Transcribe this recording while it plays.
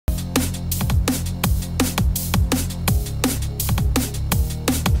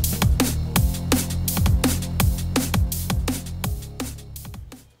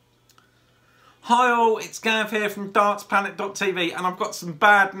Hi all, it's Gav here from dartsplanet.tv and I've got some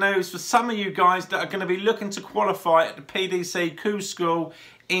bad news for some of you guys that are going to be looking to qualify at the PDC Q School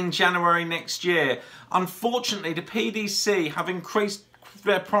in January next year. Unfortunately, the PDC have increased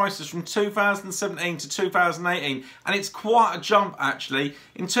their prices from 2017 to 2018 and it's quite a jump actually.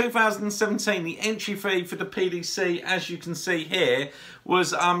 In 2017 the entry fee for the PDC, as you can see here,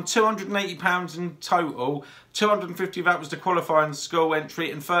 was £280 in total. £250 of that was the qualifying school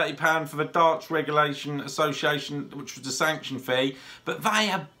entry and £30 for the Darts Regulation Association, which was the sanction fee. But they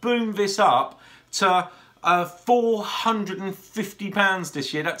have boomed this up to £450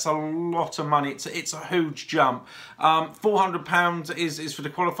 this year. That's a lot of money. It's a huge jump. £400 is for the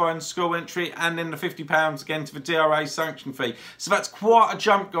qualifying school entry, and then the £50 again to the DRA sanction fee. So that's quite a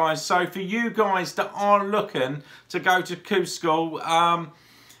jump, guys. So for you guys that are looking to go to Q School,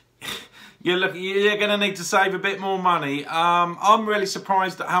 you're going to need to save a bit more money. I'm really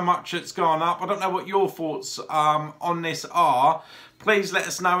surprised at how much it's gone up. I don't know what your thoughts on this are. Please let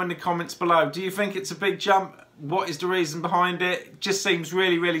us know in the comments below. Do you think it's a big jump? What is the reason behind it? It just seems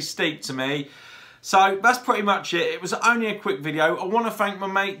really, really steep to me. So that's pretty much it. It was only a quick video. I want to thank my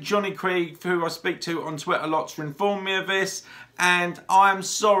mate Johnny Krieg, who I speak to on Twitter lots, for informing me of this. And I'm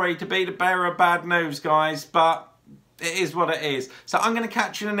sorry to be the bearer of bad news, guys, but it is what it is. So I'm going to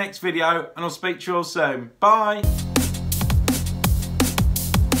catch you in the next video and I'll speak to you all soon. Bye.